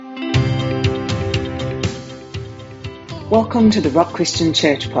Welcome to the Rock Christian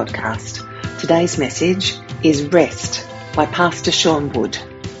Church podcast. Today's message is Rest by Pastor Sean Wood.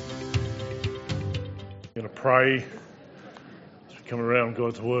 I'm going to pray as we come around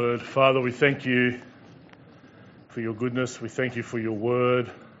God's Word. Father, we thank you for your goodness. We thank you for your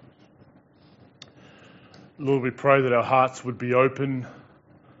Word. Lord, we pray that our hearts would be open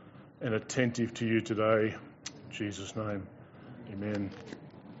and attentive to you today. In Jesus' name, amen.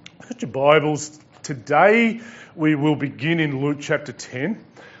 Got your Bibles. Today we will begin in Luke chapter 10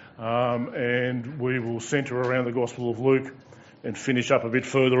 and we will centre around the Gospel of Luke and finish up a bit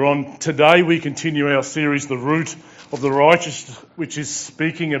further on. Today we continue our series, The Root of the Righteous, which is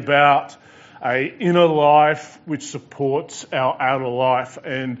speaking about an inner life which supports our outer life.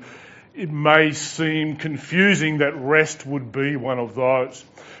 And it may seem confusing that rest would be one of those.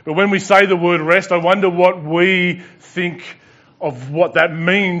 But when we say the word rest, I wonder what we think of what that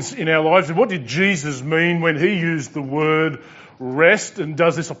means in our lives. And what did Jesus mean when he used the word rest? And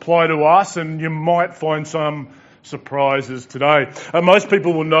does this apply to us? And you might find some surprises today. Most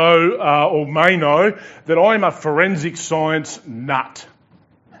people will know or may know that I'm a forensic science nut.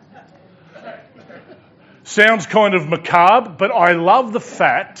 Sounds kind of macabre, but I love the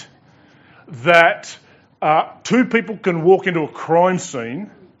fact that two people can walk into a crime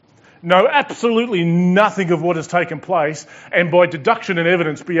scene, know absolutely nothing of what has taken place, and by deduction and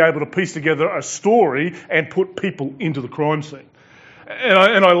evidence be able to piece together a story and put people into the crime scene.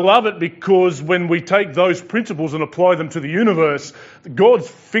 And I love it because when we take those principles and apply them to the universe, God's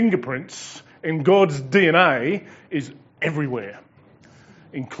fingerprints and God's DNA is everywhere,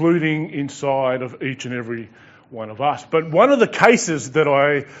 including inside of each and every one of us. But one of the cases that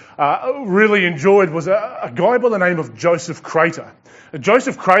I really enjoyed was a guy by the name of Joseph Crater.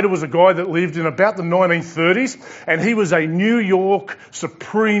 Joseph Crater was a guy that lived in about the 1930s, and he was a New York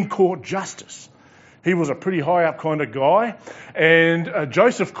Supreme Court justice. He was a pretty high up kind of guy, and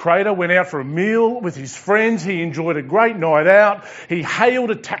Joseph Crater went out for a meal with his friends. He enjoyed a great night out. He hailed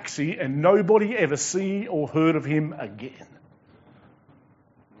a taxi, and nobody ever seen or heard of him again.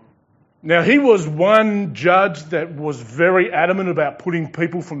 Now, he was one judge that was very adamant about putting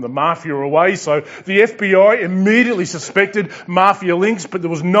people from the mafia away, so the FBI immediately suspected mafia links, but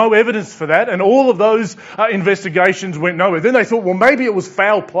there was no evidence for that, and all of those investigations went nowhere. Then they thought, well, maybe it was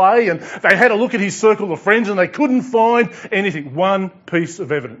foul play, and they had a look at his circle of friends, and they couldn't find anything. One piece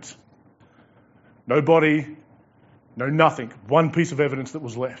of evidence. No body, no nothing. One piece of evidence that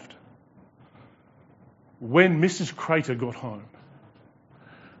was left. When Mrs. Crater got home,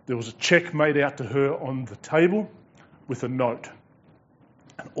 there was a cheque made out to her on the table with a note.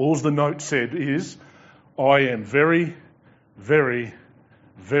 And all the note said is, I am very, very,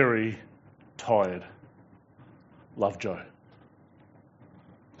 very tired. Love, Joe.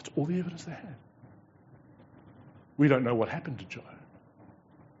 That's all the evidence they had. We don't know what happened to Joe.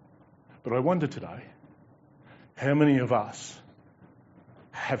 But I wonder today, how many of us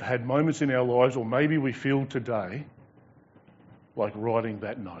have had moments in our lives, or maybe we feel today, like writing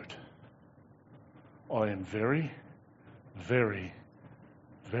that note. I am very, very,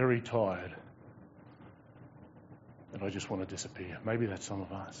 very tired, and I just want to disappear. Maybe that's some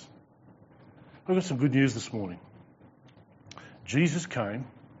of us. I've got some good news this morning. Jesus came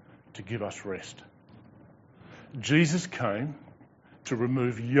to give us rest. Jesus came to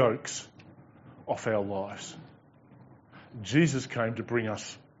remove yokes off our lives. Jesus came to bring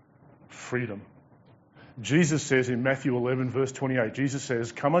us freedom. Jesus says in Matthew 11, verse 28, Jesus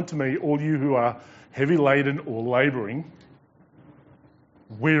says, come unto me, all you who are heavy laden or labouring,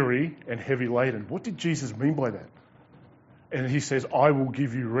 weary and heavy laden. What did Jesus mean by that? And he says, I will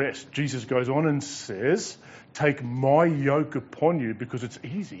give you rest. Jesus goes on and says, take my yoke upon you because it's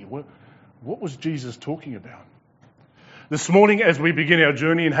easy. What was Jesus talking about? This morning, as we begin our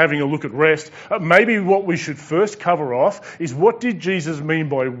journey in having a look at rest, maybe what we should first cover off is what did Jesus mean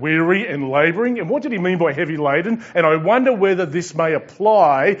by weary and labouring, and what did he mean by heavy laden? And I wonder whether this may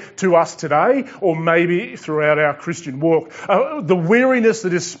apply to us today or maybe throughout our Christian walk. The weariness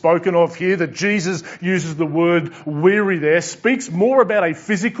that is spoken of here, that Jesus uses the word weary there, speaks more about a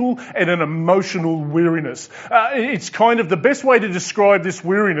physical and an emotional weariness. It's kind of the best way to describe this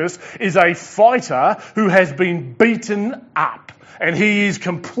weariness is a fighter who has been beaten up, and he is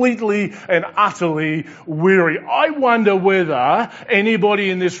completely and utterly weary. I wonder whether anybody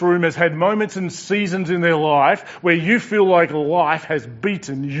in this room has had moments and seasons in their life where you feel like life has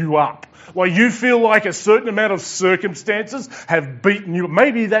beaten you up. Like you feel like a certain amount of circumstances have beaten you.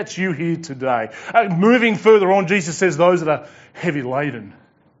 Maybe that's you here today. Moving further on, Jesus says those that are heavy laden.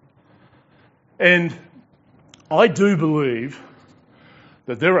 And I do believe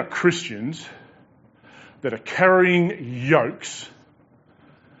that there are Christians that are carrying yokes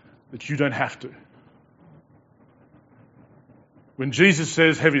that you don't have to. When Jesus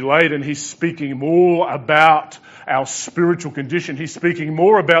says heavy laden, he's speaking more about our spiritual condition. He's speaking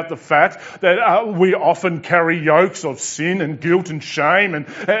more about the fact that we often carry yokes of sin and guilt and shame, and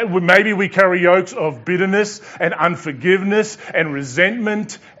maybe we carry yokes of bitterness and unforgiveness and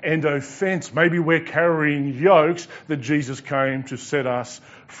resentment and offense. Maybe we're carrying yokes that Jesus came to set us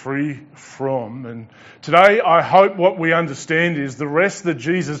free from. And today, I hope what we understand is the rest that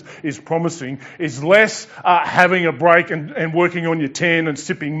Jesus is promising is less having a break and working on your tan and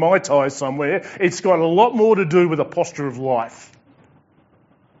sipping Mai Tai somewhere. It's got a lot more to do with a posture of life.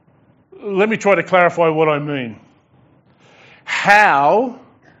 Let me try to clarify what I mean. How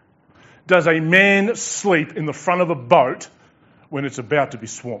does a man sleep in the front of a boat when it's about to be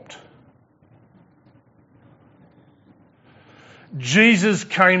swamped? Jesus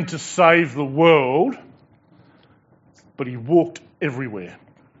came to save the world, but he walked everywhere.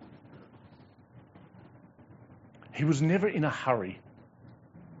 He was never in a hurry.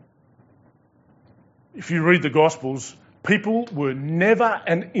 If you read the Gospels, people were never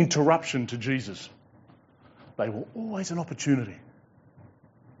an interruption to Jesus. They were always an opportunity.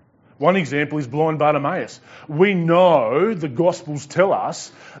 One example is blind Bartimaeus. We know the Gospels tell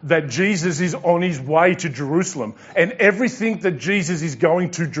us that Jesus is on his way to Jerusalem, and everything that Jesus is going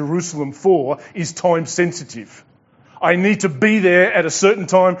to Jerusalem for is time sensitive. I need to be there at a certain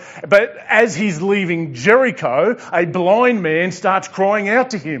time. But as he's leaving Jericho, a blind man starts crying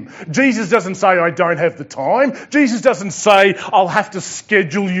out to him. Jesus doesn't say, I don't have the time. Jesus doesn't say, I'll have to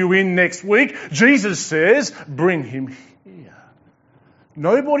schedule you in next week. Jesus says, bring him here.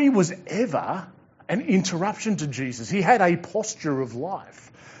 Nobody was ever an interruption to Jesus. He had a posture of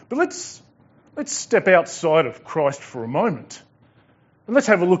life. But let's step outside of Christ for a moment. And let's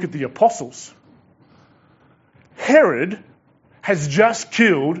have a look at the apostles. Herod has just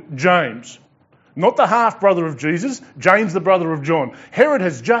killed James. Not the half-brother of Jesus, James the brother of John. Herod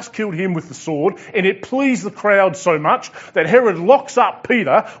has just killed him with the sword, and it pleased the crowd so much that Herod locks up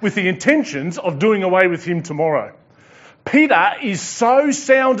Peter with the intentions of doing away with him tomorrow. Peter is so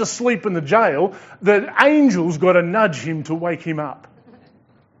sound asleep in the jail that angels got to nudge him to wake him up.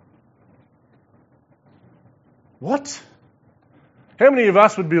 What? How many of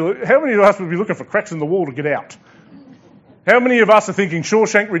us would be looking for cracks in the wall to get out? How many of us are thinking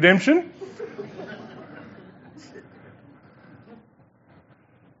Shawshank Redemption?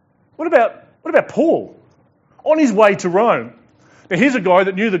 What about Paul? On his way to Rome. Now here's a guy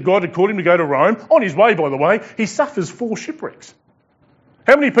that knew that God had called him to go to Rome. On his way, by the way, he suffers 4 shipwrecks.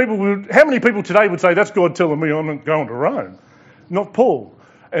 How many people today would say, that's God telling me I'm not going to Rome? Not Paul.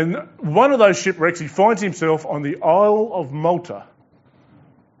 And one of those shipwrecks, he finds himself on the Isle of Malta.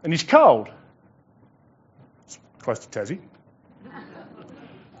 And he's cold. It's close to Tassie.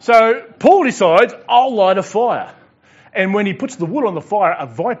 So Paul decides, I'll light a fire. And when he puts the wood on the fire, a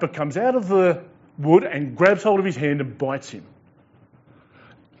viper comes out of the wood and grabs hold of his hand and bites him.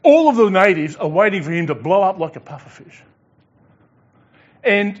 All of the natives are waiting for him to blow up like a pufferfish.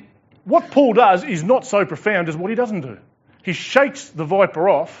 And what Paul does is not so profound as what he doesn't do. He shakes the viper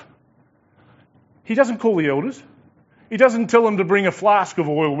off. He doesn't call the elders. He doesn't tell them to bring a flask of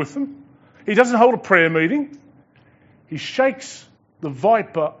oil with them. He doesn't hold a prayer meeting. He shakes the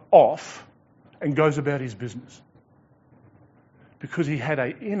viper off and goes about his business. Because he had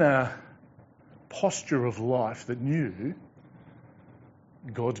an inner posture of life that knew,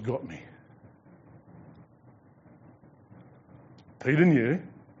 God's got me. Peter knew,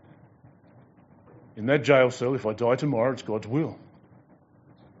 in that jail cell, if I die tomorrow, it's God's will.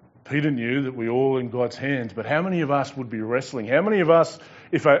 Peter knew that we're all in God's hands, but how many of us would be wrestling? How many of us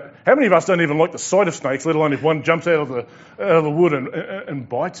don't even like the sight of snakes, let alone if one jumps out of the wood and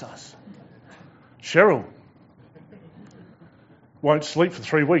bites us? Cheryl won't sleep for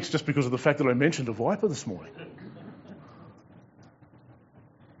 3 weeks just because of the fact that I mentioned a viper this morning.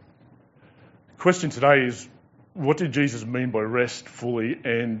 The question today is, what did Jesus mean by rest fully,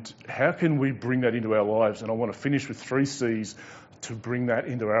 and how can we bring that into our lives? And I want to finish with 3 C's to bring that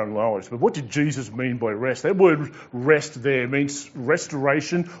into our own lives. But what did Jesus mean by rest? That word rest there means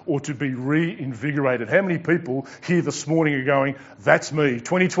restoration or to be reinvigorated. How many people here this morning are going, that's me.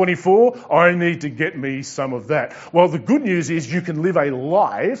 2024, I need to get me some of that. Well, the good news is you can live a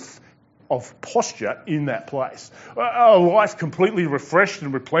life of posture in that place. A life completely refreshed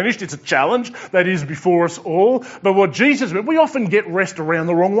and replenished. It's a challenge that is before us all. But what Jesus meant, we often get rest around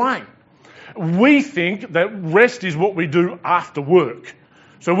the wrong way. We think that rest is what we do after work.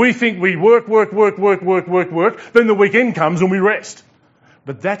 So we think we work, then the weekend comes and we rest.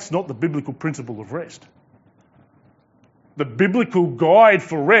 But that's not the biblical principle of rest. The biblical guide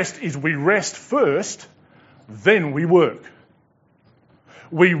for rest is we rest first, then we work.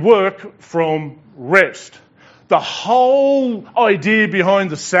 We work from rest. The whole idea behind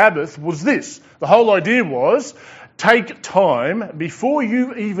the Sabbath was this. The whole idea was take time before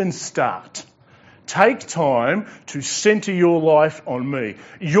you even start. Take time to center your life on me.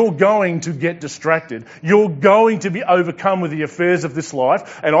 You're going to get distracted. You're going to be overcome with the affairs of this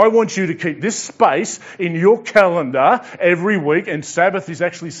life. And I want you to keep this space in your calendar every week. And Sabbath is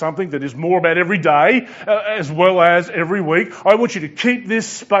actually something that is more about every day as well as every week. I want you to keep this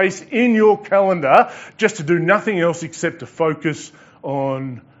space in your calendar just to do nothing else except to focus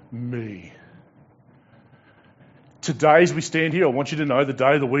on me. Today, as we stand here, I want you to know the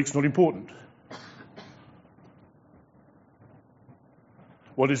day of the week's not important.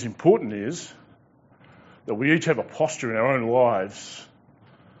 What is important is that we each have a posture in our own lives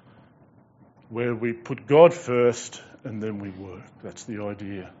where we put God first and then we work. That's the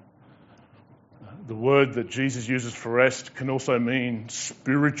idea. The word that Jesus uses for rest can also mean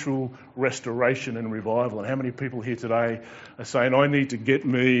spiritual restoration and revival. And how many people here today are saying, I need to get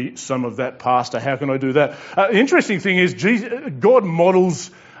me some of that, Pastor? How can I do that? The interesting thing is God models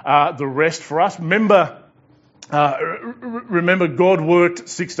the rest for us. Remember, God worked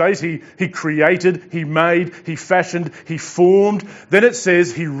 6 days. He created, He made, He fashioned, He formed. Then it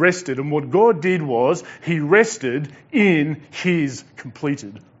says He rested. And what God did was He rested in His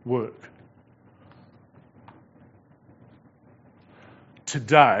completed work.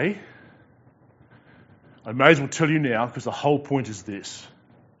 Today, I may as well tell you now because the whole point is this.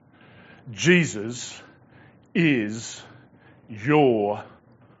 Jesus is your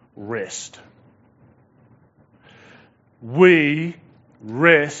rest. We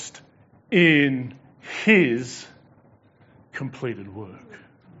rest in His completed work.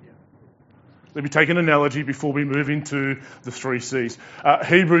 Let me take an analogy before we move into the 3 C's.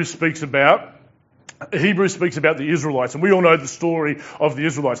 Hebrews speaks about the Israelites, and we all know the story of the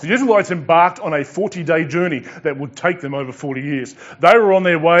Israelites. The Israelites embarked on a 40-day journey that would take them over 40 years. They were on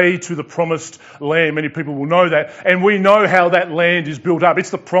their way to the promised land. Many people will know that, and we know how that land is built up.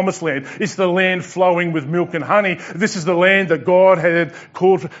 It's the promised land. It's the land flowing with milk and honey. This is the land that God had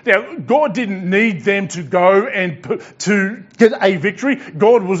called for. Now, God didn't need them to go and to get a victory.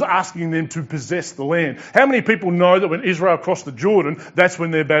 God was asking them to possess the land. How many people know that when Israel crossed the Jordan, that's when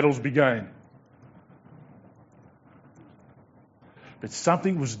their battles began? But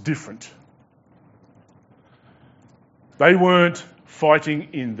something was different. They weren't fighting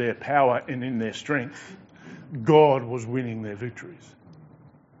in their power and in their strength. God was winning their victories.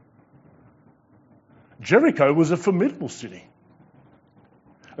 Jericho was a formidable city.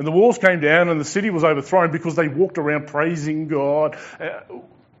 And the walls came down and the city was overthrown because they walked around praising God.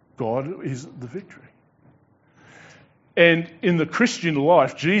 God is the victory. And in the Christian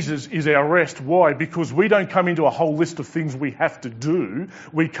life, Jesus is our rest. Why? Because we don't come into a whole list of things we have to do.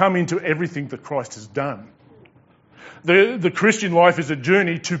 We come into everything that Christ has done. The Christian life is a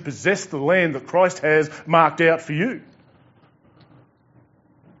journey to possess the land that Christ has marked out for you.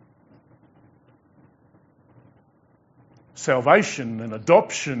 Salvation and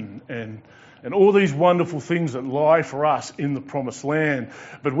adoption and all these wonderful things that lie for us in the promised land.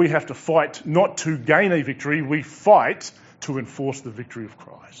 But we have to fight not to gain a victory, we fight to enforce the victory of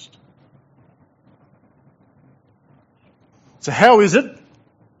Christ. So how is it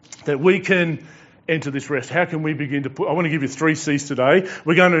that we can enter this rest? How can we begin to I want to give you 3 C's today.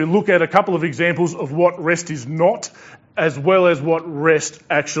 We're going to look at a couple of examples of what rest is not, as well as what rest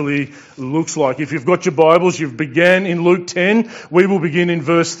actually looks like. If you've got your Bibles, you've began in Luke 10. We will begin in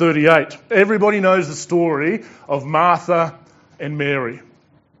verse 38. Everybody knows the story of Martha and Mary.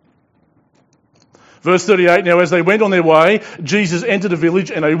 Verse 38, now as they went on their way, Jesus entered a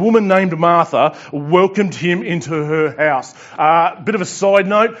village and a woman named Martha welcomed him into her house. Bit of a side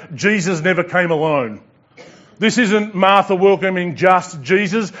note, Jesus never came alone. This isn't Martha welcoming just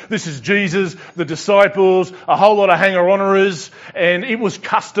Jesus. This is Jesus, the disciples, a whole lot of hanger-oners, and it was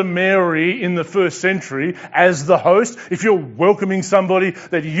customary in the first century as the host, if you're welcoming somebody,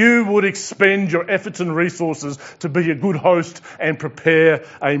 that you would expend your efforts and resources to be a good host and prepare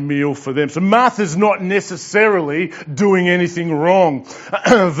a meal for them. So Martha's not necessarily doing anything wrong.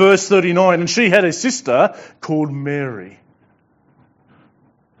 Verse 39, and she had a sister called Mary.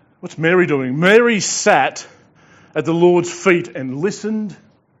 What's Mary doing? Mary sat at the Lord's feet and listened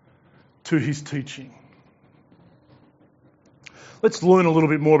to his teaching. Let's learn a little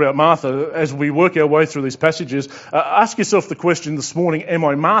bit more about Martha as we work our way through these passages. Ask yourself the question this morning, am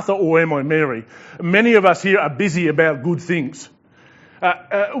I Martha or am I Mary? Many of us here are busy about good things.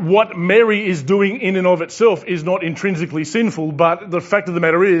 what Mary is doing in and of itself is not intrinsically sinful, but the fact of the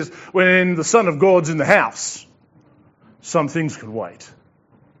matter is, when the Son of God's in the house, some things can wait.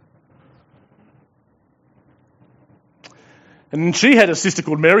 And she had a sister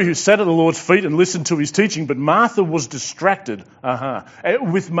called Mary who sat at the Lord's feet and listened to his teaching, but Martha was distracted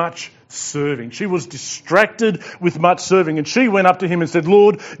with much serving. She was distracted with much serving, and she went up to him and said,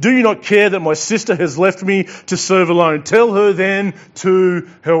 "Lord, do you not care that my sister has left me to serve alone? Tell her then to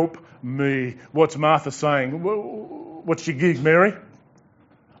help me." What's Martha saying? What's your gig, Mary?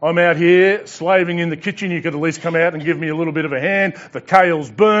 I'm out here slaving in the kitchen. You could at least come out and give me a little bit of a hand. The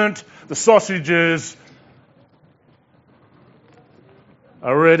kale's burnt. The sausages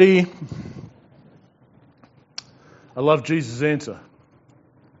are ready. I love Jesus' answer.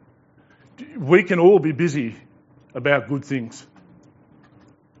 We can all be busy about good things.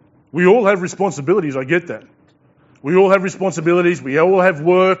 We all have responsibilities, I get that. We all have responsibilities, we all have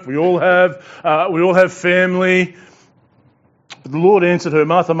work, we all have family. But the Lord answered her,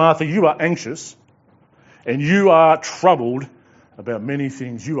 "Martha, Martha, you are anxious and you are troubled about many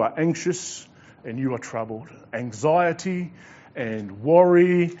things." You are anxious and you are troubled. Anxiety and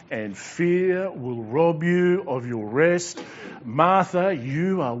worry and fear will rob you of your rest. Martha,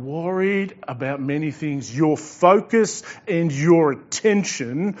 you are worried about many things. Your focus and your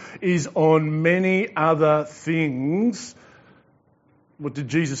attention is on many other things. What did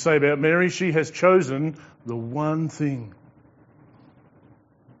Jesus say about Mary? She has chosen the one thing,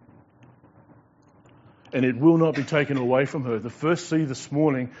 and it will not be taken away from her. The first C this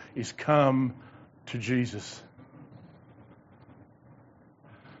morning is come to Jesus.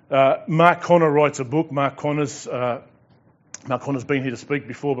 Mark Connor writes a book. Mark Connor's been here to speak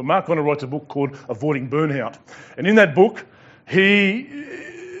before, but Mark Connor writes a book called Avoiding Burnout. And in that book, he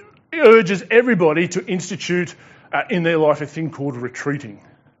urges everybody to institute in their life a thing called retreating.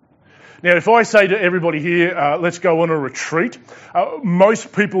 Now, if I say to everybody here, let's go on a retreat,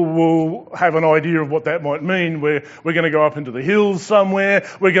 most people will have an idea of what that might mean. We're going to go up into the hills somewhere.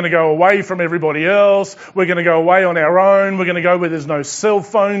 We're going to go away from everybody else. We're going to go away on our own. We're going to go where there's no cell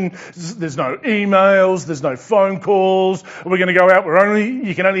phone, there's no emails, there's no phone calls. We're going to go out where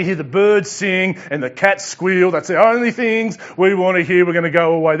you can only hear the birds sing and the cats squeal. That's the only things we want to hear. We're going to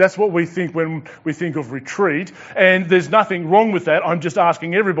go away. That's what we think when we think of retreat. And there's nothing wrong with that. I'm just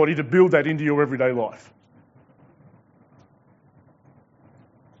asking everybody to build that into your everyday life.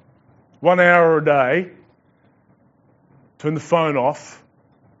 1 hour a day, turn the phone off,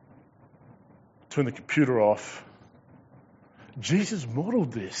 turn the computer off. Jesus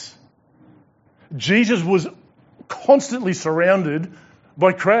modeled this. Jesus was constantly surrounded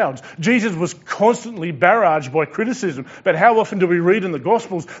by crowds. Jesus was constantly barraged by criticism. But how often do we read in the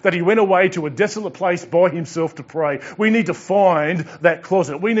Gospels that he went away to a desolate place by himself to pray? We need to find that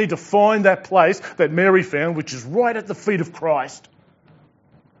closet. We need to find that place that Mary found, which is right at the feet of Christ.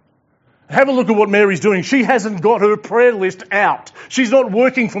 Have a look at what Mary's doing. She hasn't got her prayer list out. She's not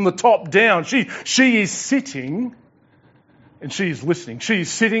working from the top down. She is sitting and she is listening. She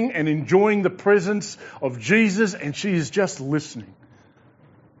is sitting and enjoying the presence of Jesus, and she is just listening.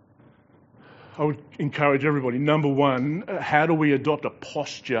 I would encourage everybody, number one, how do we adopt a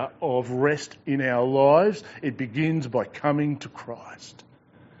posture of rest in our lives? It begins by coming to Christ.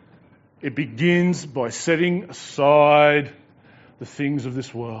 It begins by setting aside the things of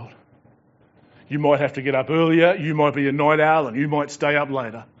this world. You might have to get up earlier, you might be a night owl, and you might stay up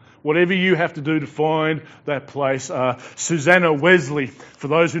later. Whatever you have to do to find that place. Susanna Wesley, for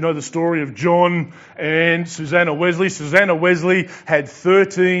those who know the story of John and Susanna Wesley had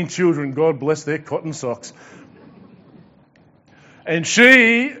 13 children. God bless their cotton socks. And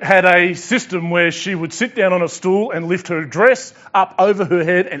she had a system where she would sit down on a stool and lift her dress up over her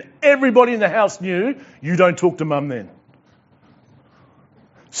head, and everybody in the house knew, you don't talk to Mum then.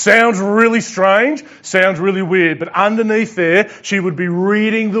 Sounds really strange, sounds really weird, but underneath there, she would be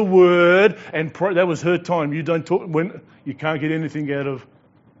reading the Word, and that was her time. You don't talk when you can't get anything out of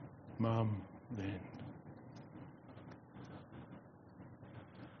Mum then.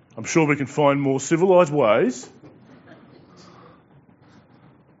 I'm sure we can find more civilised ways.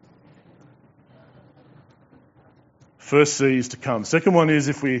 First C is to come. Second one is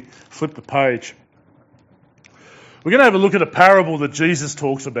if we flip the page. We're going to have a look at a parable that Jesus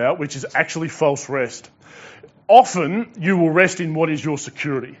talks about, which is actually false rest. Often, you will rest in what is your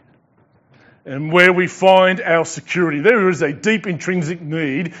security. and where we find our security. There is a deep intrinsic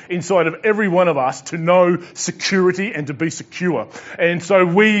need inside of every one of us to know security and to be secure. And so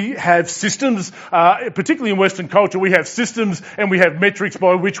we have systems, particularly in Western culture, we have systems and we have metrics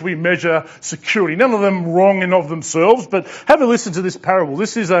by which we measure security. None of them wrong in of themselves, but have a listen to this parable.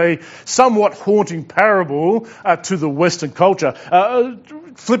 This is a somewhat haunting parable to the Western culture.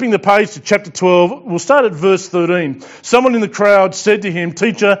 Flipping the page to chapter 12, we'll start at verse 13. Someone in the crowd said to him,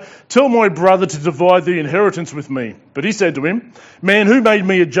 "Teacher, tell my brother to divide the inheritance with me." But he said to him, "Man, who made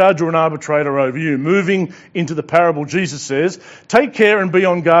me a judge or an arbitrator over you?" Moving into the parable, Jesus says, "Take care and be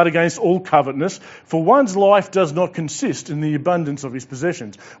on guard against all covetousness, for one's life does not consist in the abundance of his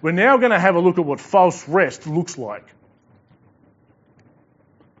possessions." We're now going to have a look at what false rest looks like.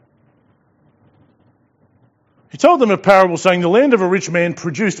 He told them a parable saying, the land of a rich man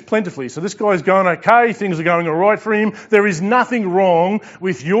produced plentifully. So this guy's going okay, things are going all right for him. There is nothing wrong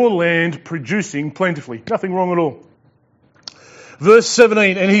with your land producing plentifully. Nothing wrong at all. Verse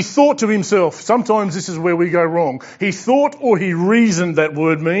 17, and he thought to himself, sometimes this is where we go wrong. He thought, or he reasoned, that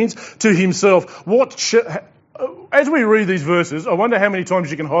word means, to himself. As we read these verses, I wonder how many times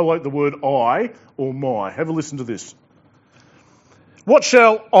you can highlight the word I or my. Have a listen to this. What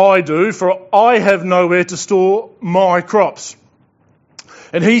shall I do, for I have nowhere to store my crops?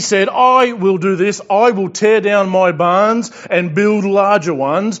 And he said, I will do this, I will tear down my barns and build larger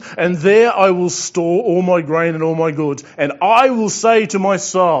ones, and there I will store all my grain and all my goods. And I will say to my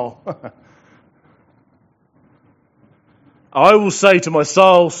soul, I will say to my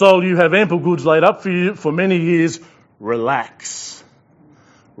soul, soul, you have ample goods laid up for you for many years. Relax.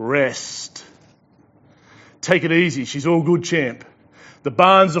 Rest. Take it easy. She's all good, champ. The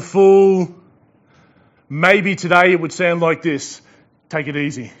barns are full. Maybe today it would sound like this. Take it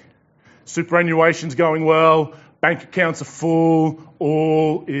easy. Superannuation's going well. Bank accounts are full.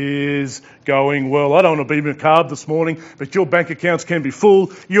 All is going well. I don't want to be macabre this morning, but your bank accounts can be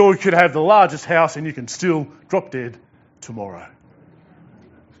full. You could have the largest house and you can still drop dead tomorrow.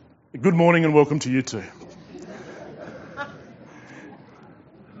 Good morning and welcome to you too.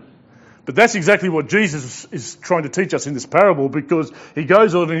 But that's exactly what Jesus is trying to teach us in this parable, because he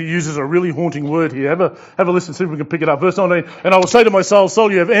goes on and he uses a really haunting word here. Have a listen, see if we can pick it up. Verse 19, and I will say to my soul,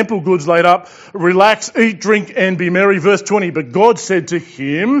 soul, you have ample goods laid up. Relax, eat, drink, and be merry. Verse 20, but God said to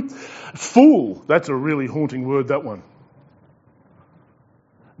him, fool. That's a really haunting word, that one.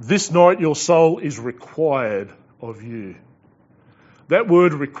 This night your soul is required of you. That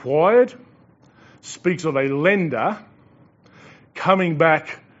word required speaks of a lender coming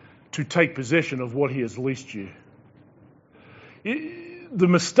back to take possession of what he has leased you. The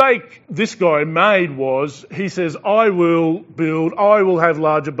mistake this guy made was, he says, I will build, I will have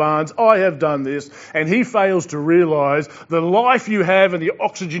larger barns, I have done this, and he fails to realise the life you have and the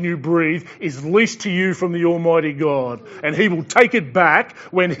oxygen you breathe is leased to you from the Almighty God, and he will take it back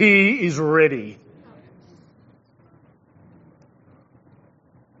when he is ready.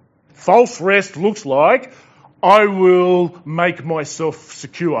 False rest looks like, I will make myself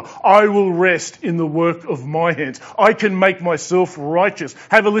secure. I will rest in the work of my hands. I can make myself righteous.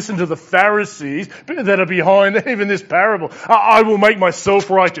 Have a listen to the Pharisees that are behind even this parable. I will make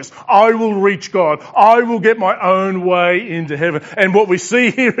myself righteous. I will reach God. I will get my own way into heaven. And what we see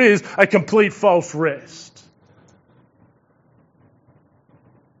here is a complete false rest.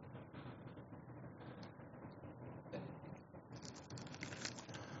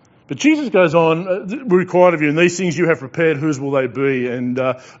 But Jesus goes on, required of you, and these things you have prepared, whose will they be? And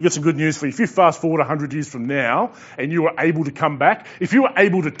I've got some good news for you. If you fast forward 100 years from now and you are able to come back, if you are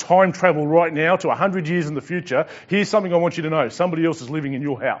able to time travel right now to 100 years in the future, here's something I want you to know. Somebody else is living in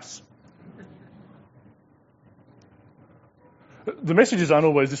your house. The messages aren't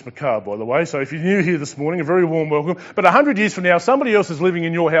always this macabre, by the way, so if you're new here this morning, a very warm welcome. But 100 years from now, somebody else is living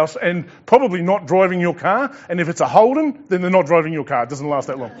in your house and probably not driving your car, and if it's a Holden, then they're not driving your car. It doesn't last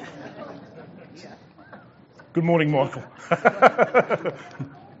that long. Good morning, Michael.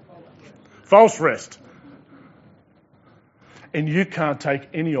 False rest. And you can't take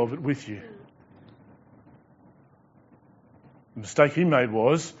any of it with you. The mistake he made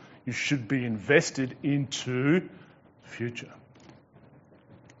was, you should be invested into the future.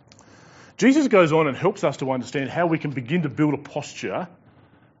 Jesus goes on and helps us to understand how we can begin to build a posture.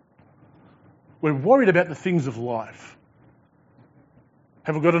 We're worried about the things of life.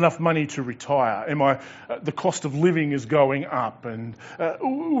 Have we got enough money to retire? The cost of living is going up, and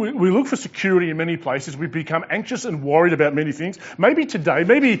we look for security in many places. We become anxious and worried about many things. Maybe today,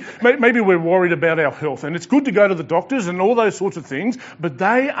 maybe we're worried about our health, and it's good to go to the doctors and all those sorts of things, but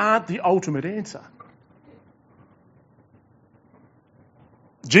they aren't the ultimate answer.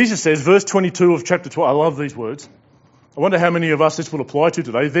 Jesus says, verse 22 of chapter 12, I love these words. I wonder how many of us this will apply to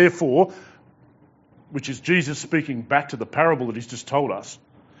today. Therefore, which is Jesus speaking back to the parable that he's just told us.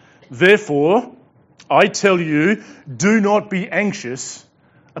 Therefore, I tell you, do not be anxious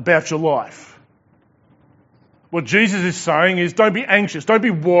about your life. What Jesus is saying is don't be anxious, don't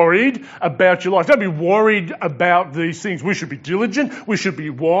be worried about your life. Don't be worried about these things. We should be diligent, we should be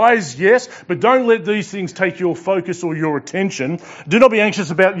wise, yes, but don't let these things take your focus or your attention. Do not be anxious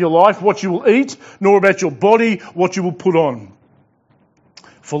about your life, what you will eat, nor about your body, what you will put on.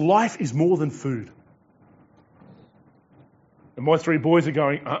 For life is more than food. And my three boys are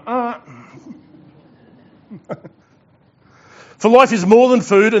going, For life is more than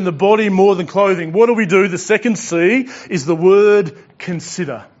food and the body more than clothing. What do? The second C is the word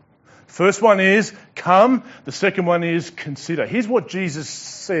consider. First one is come. The second one is consider. Here's what Jesus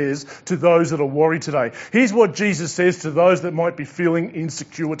says to those that are worried today. Here's what Jesus says to those that might be feeling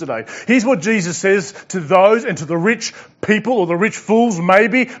insecure today. Here's what Jesus says to those and to the rich people or the rich fools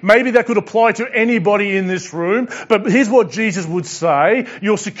maybe. Maybe that could apply to anybody in this room. But here's what Jesus would say.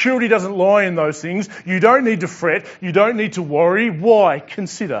 Your security doesn't lie in those things. You don't need to fret. You don't need to worry. Why?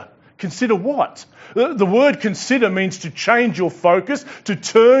 Consider. Consider what? The word consider means to change your focus, to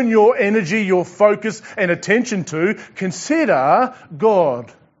turn your energy, your focus and attention to. Consider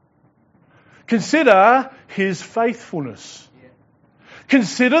God. Consider his faithfulness.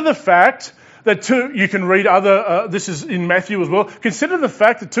 Consider the fact that you can read this is in Matthew as well. Consider the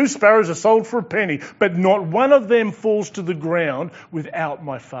fact that 2 sparrows are sold for a penny, but not one of them falls to the ground without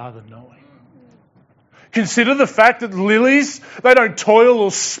my Father knowing. Consider the fact that lilies, they don't toil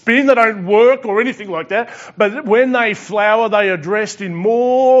or spin, they don't work or anything like that. But when they flower, they are dressed in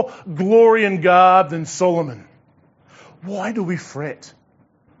more glory and garb than Solomon. Why do we fret?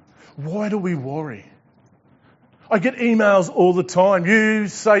 Why do we worry? I get emails all the time. You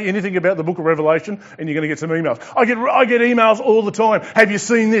say anything about the book of Revelation and you're going to get some emails. I get emails all the time. Have you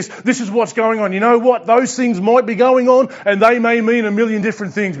seen this? This is what's going on. You know what? Those things might be going on and they may mean a million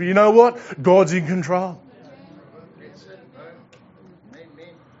different things. But you know what? God's in control.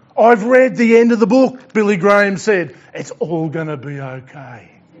 I've read the end of the book, Billy Graham said. It's all going to be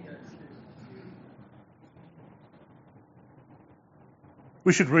okay.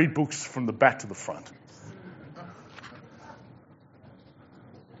 We should read books from the back to the front.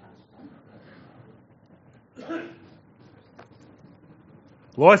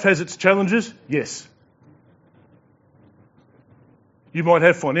 Life has its challenges, yes. You might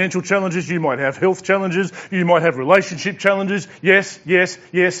have financial challenges, you might have health challenges, you might have relationship challenges, yes, yes,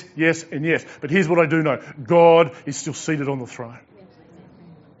 yes, yes, and yes. But here's what I do know. God is still seated on the throne.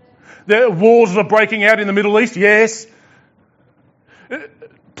 There are wars that are breaking out in the Middle East, yes.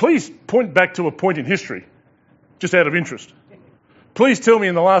 Please point back to a point in history, just out of interest. Please tell me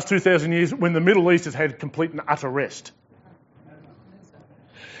in the last 2,000 years when the Middle East has had complete and utter rest.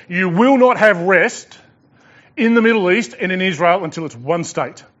 You will not have rest in the Middle East and in Israel until it's one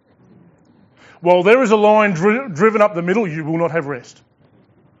state. While there is a line driven up the middle, you will not have rest.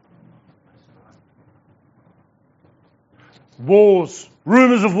 Wars,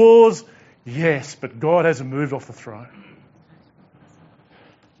 rumours of wars, yes, but God hasn't moved off the throne.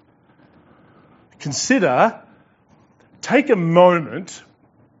 Consider, take a moment.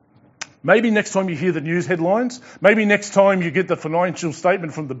 Maybe next time you hear the news headlines, maybe next time you get the financial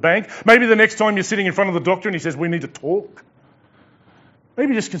statement from the bank, maybe the next time you're sitting in front of the doctor and he says, we need to talk.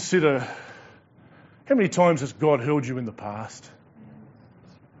 Maybe just consider, how many times has God held you in the past?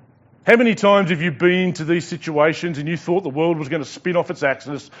 How many times have you been to these situations and you thought the world was going to spin off its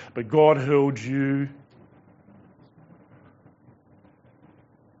axis, but God held you?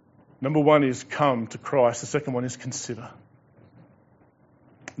 Number one is come to Christ. The second one is consider.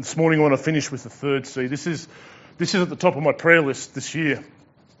 This morning I want to finish with the third C. This is at the top of my prayer list this year.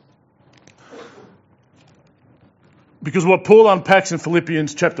 Because what Paul unpacks in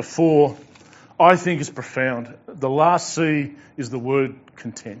Philippians chapter 4, I think is profound. The last C is the word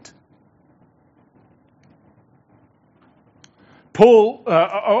content. Paul,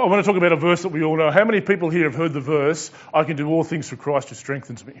 I want to talk about a verse that we all know. How many people here have heard the verse, I can do all things through Christ who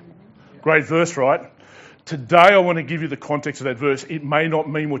strengthens me? Great verse, right? Today I want to give you the context of that verse. It may not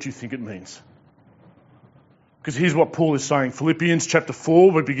mean what you think it means. Because here's what Paul is saying. Philippians chapter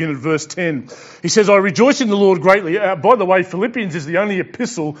 4, we begin at verse 10. He says, I rejoice in the Lord greatly. By the way, Philippians is the only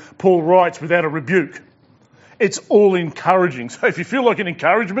epistle Paul writes without a rebuke. it's all encouraging. So if you feel like an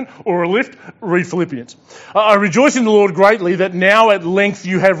encouragement or a lift, read Philippians. I rejoice in the Lord greatly that now at length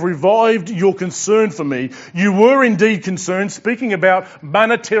you have revived your concern for me. You were indeed concerned, speaking about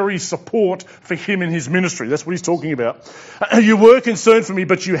monetary support for him in his ministry. That's what he's talking about. You were concerned for me,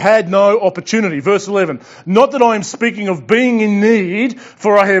 but you had no opportunity. Verse 11, not that I am speaking of being in need,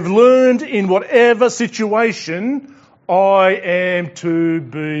 for I have learned in whatever situation I am to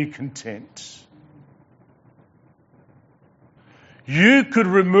be content. You could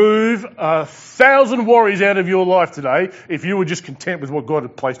remove 1,000 worries out of your life today if you were just content with what God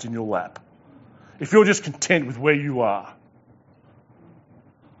had placed in your lap. If you're just content with where you are.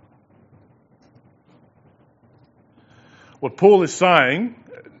 What Paul is saying,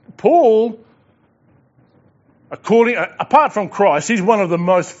 apart from Christ, he's one of the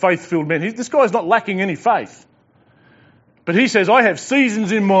most faith-filled men. This guy's not lacking any faith. But he says, I have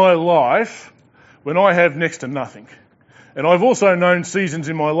seasons in my life when I have next to nothing. And I've also known seasons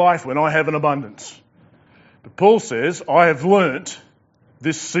in my life when I have an abundance. But Paul says, I have learnt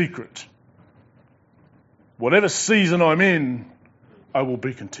this secret. Whatever season I'm in, I will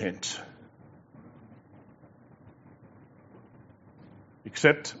be content.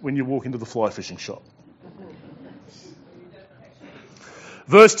 Except when you walk into the fly fishing shop.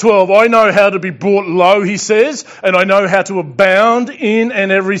 Verse 12, I know how to be brought low, he says, and I know how to abound in and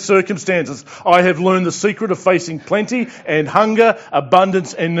every circumstances. I have learned the secret of facing plenty and hunger,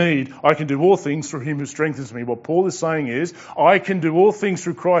 abundance and need. I can do all things through him who strengthens me. What Paul is saying is, I can do all things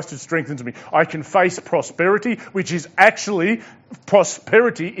through Christ who strengthens me. I can face prosperity,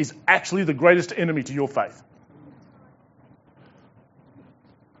 prosperity is actually the greatest enemy to your faith.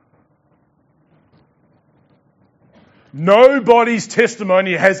 Nobody's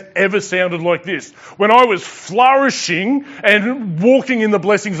testimony has ever sounded like this. When I was flourishing and walking in the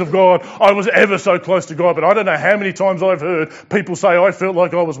blessings of God, I was ever so close to God. But I don't know how many times I've heard people say, I felt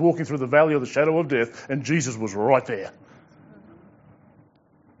like I was walking through the valley of the shadow of death and Jesus was right there.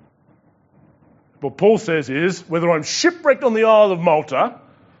 What Paul says is, whether I'm shipwrecked on the Isle of Malta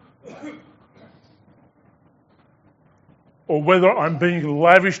or whether I'm being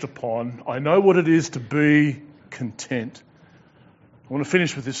lavished upon, I know what it is to be content. I want to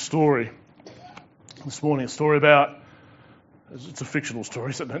finish with this story this morning. A story about, it's a fictional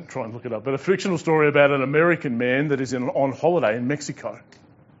story, so don't try and look it up, but a fictional story about an American man that is on holiday in Mexico.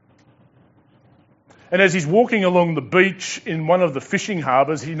 And as he's walking along the beach in one of the fishing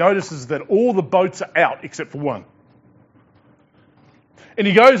harbours, he notices that all the boats are out except for one. And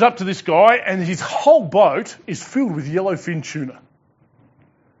he goes up to this guy and his whole boat is filled with yellowfin tuna.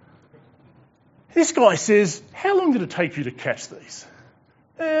 This guy says, how long did it take you to catch these?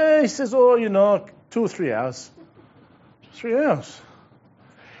 He says, 2 or 3 hours. 3 hours.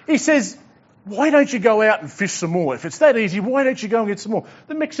 He says, why don't you go out and fish some more? If it's that easy, why don't you go and get some more?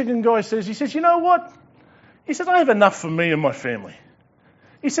 The Mexican guy says, you know what? He says, I have enough for me and my family.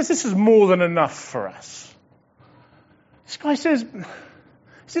 He says, this is more than enough for us. This guy says,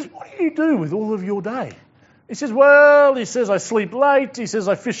 what do you do with all of your day? He says, I sleep late. He says,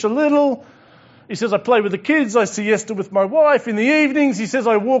 I fish a little. He says, I play with the kids, I siesta with my wife in the evenings. He says,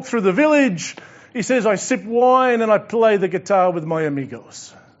 I walk through the village. He says, I sip wine and I play the guitar with my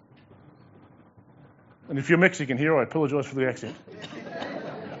amigos. And if you're Mexican here, I apologise for the accent.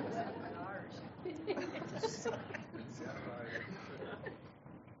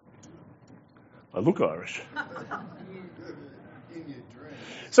 I look Irish.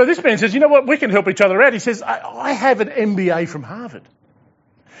 So this man says, you know what, we can help each other out. He says, I have an MBA from Harvard.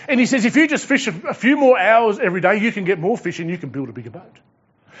 And he says, if you just fish a few more hours every day, you can get more fish and you can build a bigger boat.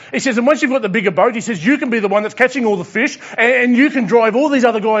 He says, and once you've got the bigger boat, he says, you can be the one that's catching all the fish and you can drive all these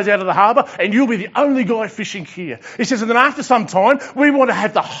other guys out of the harbour and you'll be the only guy fishing here. He says, and then after some time, we want to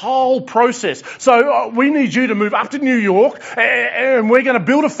have the whole process. So we need you to move up to New York and we're going to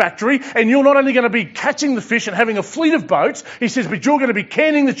build a factory and you're not only going to be catching the fish and having a fleet of boats, he says, but you're going to be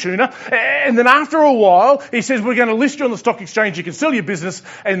canning the tuna. And then after a while, he says, we're going to list you on the stock exchange, you can sell your business,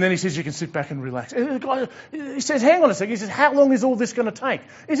 and then he says, you can sit back and relax. And the guy, he says, hang on a second. He says, how long is all this going to take?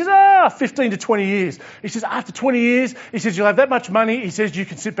 He says, 15 to 20 years. He says, after 20 years, he says, you'll have that much money. He says, you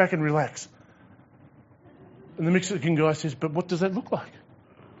can sit back and relax. And the Mexican guy says, but what does that look like?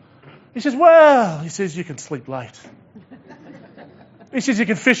 He says, he says, you can sleep late. He says, you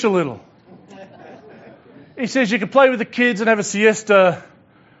can fish a little. He says, you can play with the kids and have a siesta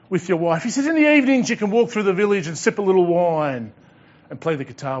with your wife. He says, in the evenings, you can walk through the village and sip a little wine and play the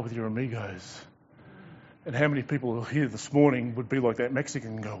guitar with your amigos. And how many people here this morning would be like that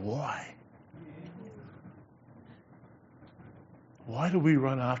Mexican and go, why? Why do we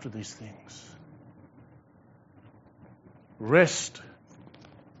run after these things? Rest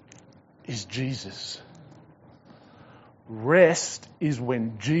is Jesus. Rest is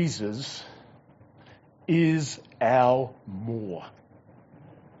when Jesus is our more.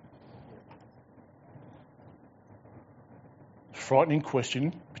 Frightening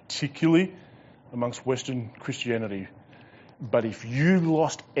question, particularly amongst Western Christianity. But if you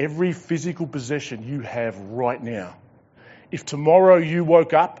lost every physical possession you have right now, if tomorrow you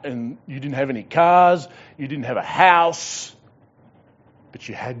woke up and you didn't have any cars, you didn't have a house, but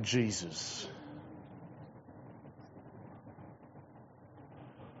you had Jesus.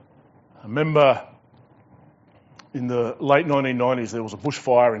 I remember in the late 1990s there was a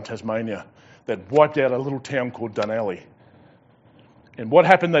bushfire in Tasmania that wiped out a little town called Dunalley. And what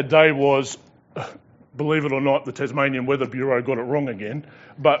happened that day was, believe it or not, the Tasmanian Weather Bureau got it wrong again,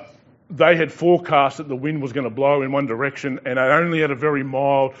 but they had forecast that the wind was going to blow in one direction, and it only had a very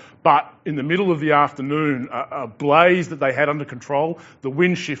mild, but in the middle of the afternoon, a blaze that they had under control, the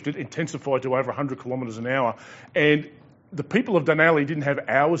wind shifted, intensified to over 100 kilometres an hour, and the people of Dunalley didn't have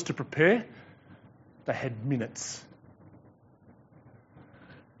hours to prepare, they had minutes.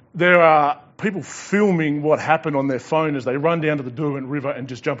 There are people filming what happened on their phone as they run down to the Derwent River and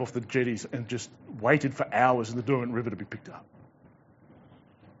just jump off the jetties and just waited for hours in the Derwent River to be picked up.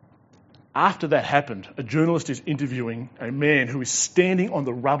 After that happened, a journalist is interviewing a man who is standing on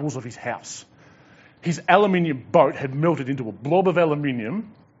the rubbles of his house. His aluminium boat had melted into a blob of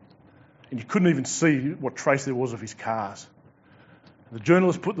aluminium, and you couldn't even see what trace there was of his cars. The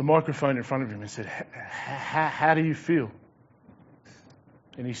journalist put the microphone in front of him and said, how do you feel?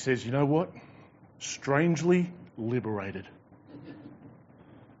 And he says, you know what? Strangely liberated.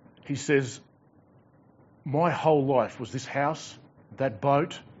 He says, my whole life was this house, that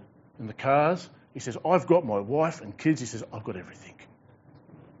boat, and the cars. He says, I've got my wife and kids. He says, I've got everything.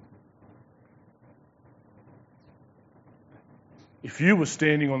 If you were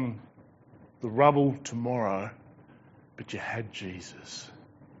standing on the rubble tomorrow, but you had Jesus.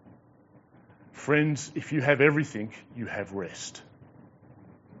 Friends, if you have everything, you have rest.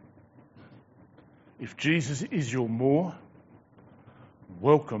 If Jesus is your more,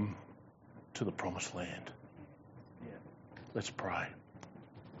 welcome to the promised land. Let's pray.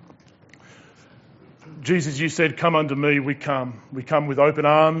 Jesus, you said, come unto me, we come. We come with open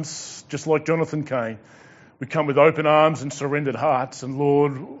arms, just like Jonathan came. We come with open arms and surrendered hearts. And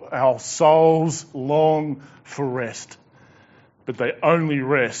Lord, our souls long for rest, but they only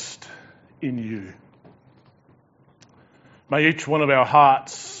rest in you. May each one of our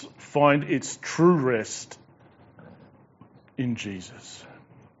hearts find its true rest in Jesus.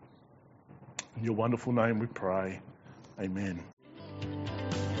 In your wonderful name we pray. Amen.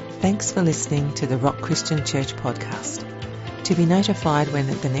 Thanks for listening to the Rock Christian Church podcast. To be notified when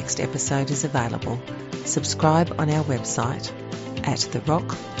the next episode is available, subscribe on our website at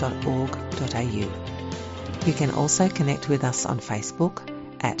therock.org.au. You can also connect with us on Facebook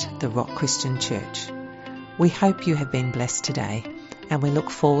at The Rock Christian Church. We hope you have been blessed today, and we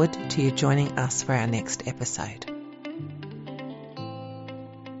look forward to you joining us for our next episode.